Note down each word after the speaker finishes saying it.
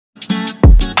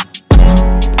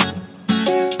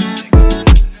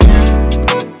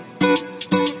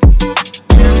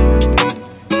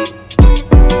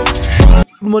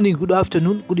morning, good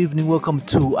afternoon, good evening. Welcome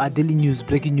to our daily news,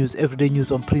 breaking news, everyday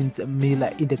news on Prince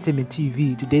Miller Entertainment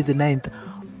TV. Today is the 9th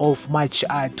of March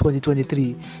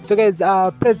 2023. So guys,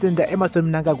 President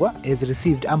Emmerson Mnangagwa has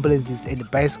received ambulances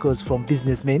and bicycles from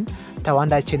Businessman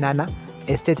Tawanda CHENANA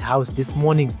Estate House this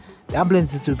morning. The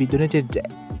ambulances will be donated to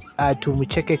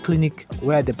Mucheke Clinic,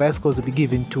 where the bicycles will be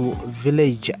given to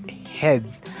village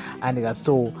heads. And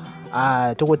so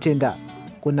tokotenda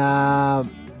kuna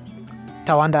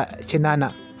Tawanda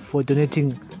CHENANA for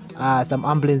donating some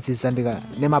ambulances and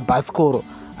nema baskoro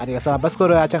and some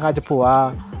baskoro achanga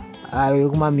chipuwa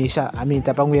yokumamisha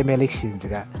tapangu ya elections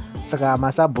ka saka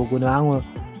masabuku nango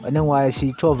vanengwa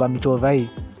chichovha michovha iyi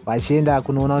vachienda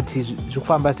kunoona kuti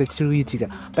zvikufamba sechiriitika.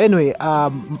 But anyway,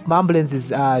 ambulances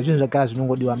zvinhu zvagara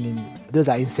zvinongodiwa. Those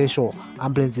are essential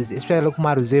ambulances, especially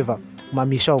kumaruzeva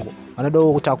kumamisha uko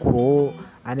vanodawo kutakurwawo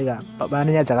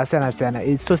vanenya dzakasiyana siyana.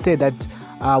 It's so sad that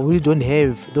we don't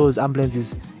have those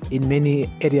ambulances in many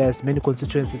areas, many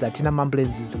constituencies. Hatina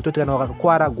ambulances kutoti kana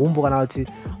wakakwara gumbo kana kuti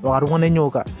wakarumwa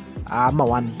nenyoka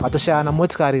one patoshayana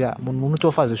motikari munhu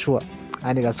unotofa zveshuwa.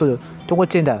 So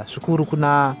tongotenda zvikuru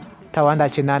kuna Tawanda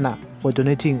CHENANA for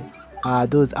donating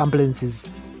those ambulances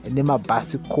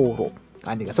nemabhasikoro.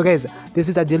 So guys, this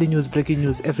is a daily news, breaking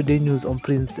news, everyday news on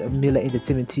Prince Miller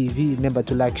Entertainment TV. Remember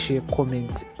to like, share,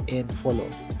 comment and follow.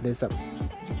 Bless up.